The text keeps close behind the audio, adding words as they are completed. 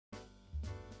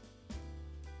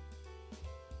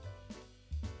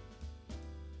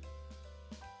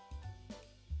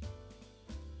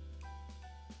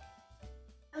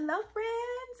Hello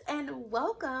friends, and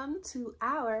welcome to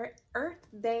our Earth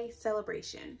Day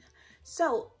celebration.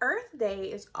 So Earth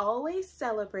Day is always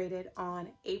celebrated on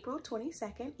April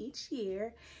 22nd each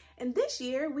year, and this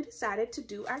year we decided to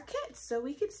do our kits so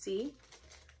we could see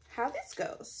how this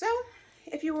goes. So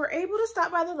if you were able to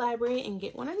stop by the library and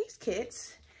get one of these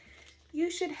kits,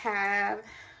 you should have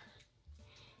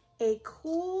a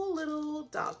cool little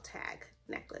dog tag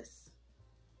necklace.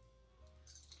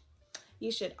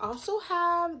 You should also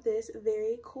have this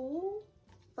very cool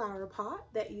flower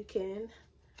pot that you can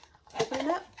open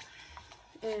up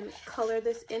and color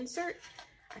this insert.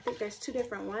 I think there's two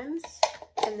different ones,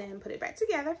 and then put it back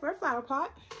together for a flower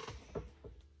pot.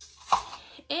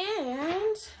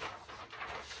 And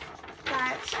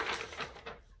got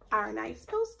our nice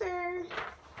poster.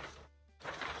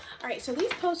 All right, so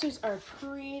these posters are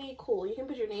pretty cool. You can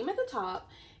put your name at the top,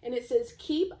 and it says,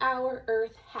 "Keep our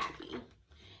Earth Happy."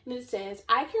 And it says,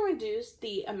 I can reduce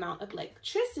the amount of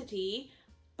electricity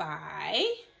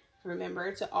by,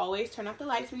 remember to always turn off the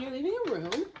lights when you're leaving a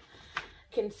room.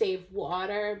 Can save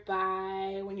water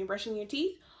by, when you're brushing your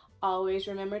teeth, always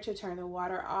remember to turn the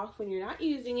water off when you're not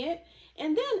using it.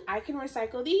 And then I can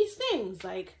recycle these things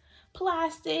like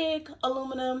plastic,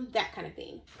 aluminum, that kind of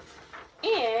thing.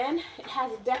 And it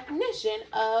has a definition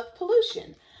of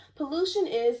pollution. Pollution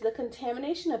is the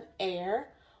contamination of air,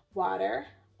 water,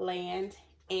 land,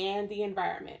 and the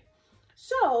environment.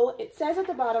 So it says at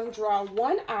the bottom, draw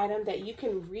one item that you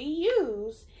can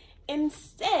reuse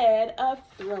instead of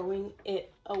throwing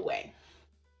it away.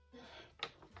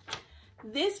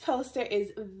 This poster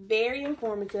is very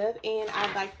informative, and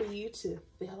I'd like for you to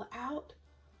fill out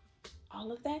all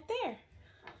of that there.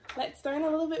 Let's learn a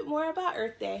little bit more about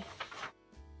Earth Day.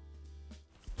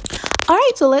 All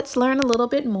right, so let's learn a little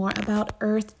bit more about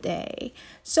Earth Day.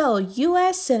 So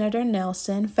U.S. Senator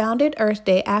Nelson founded Earth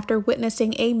Day after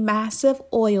witnessing a massive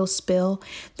oil spill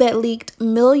that leaked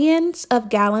millions of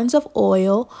gallons of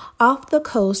oil off the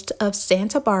coast of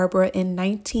Santa Barbara in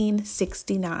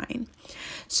 1969.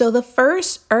 So the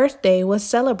first Earth Day was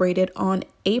celebrated on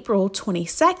April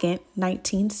 22nd,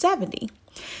 1970.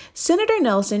 Senator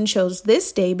Nelson chose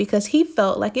this day because he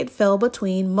felt like it fell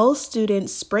between most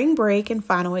students' spring break and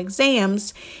final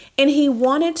exams, and he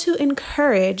wanted to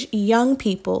encourage young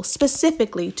people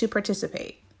specifically to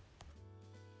participate.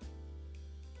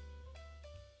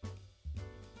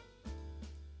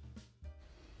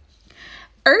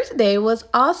 Earth Day was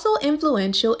also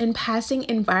influential in passing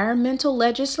environmental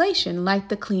legislation like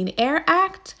the Clean Air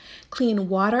Act, Clean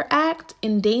Water Act,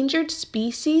 Endangered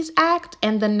Species Act,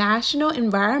 and the National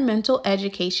Environmental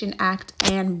Education Act,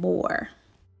 and more.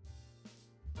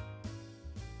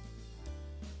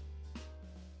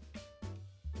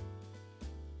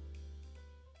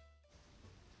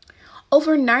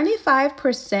 Over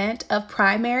 95% of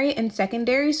primary and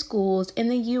secondary schools in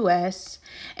the U.S.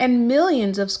 and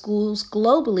millions of schools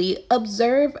globally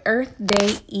observe Earth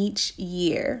Day each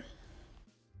year.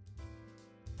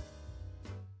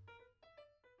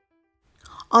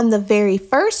 On the very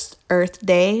first Earth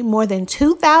Day, more than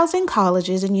 2,000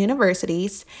 colleges and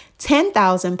universities,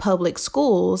 10,000 public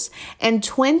schools, and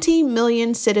 20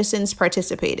 million citizens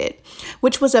participated,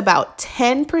 which was about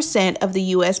 10% of the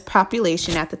U.S.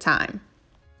 population at the time.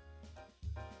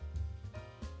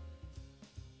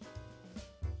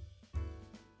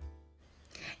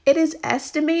 It is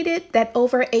estimated that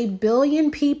over 1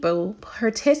 billion people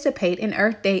participate in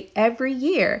Earth Day every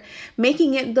year,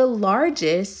 making it the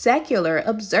largest secular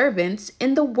observance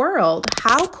in the world.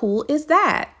 How cool is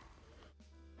that?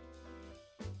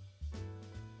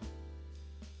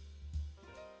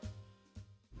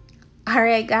 All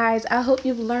right, guys, I hope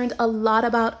you've learned a lot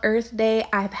about Earth Day.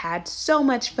 I've had so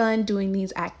much fun doing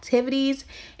these activities,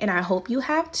 and I hope you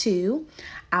have too.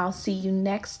 I'll see you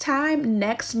next time,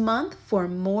 next month, for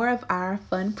more of our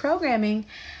fun programming.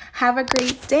 Have a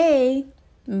great day.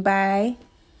 Bye.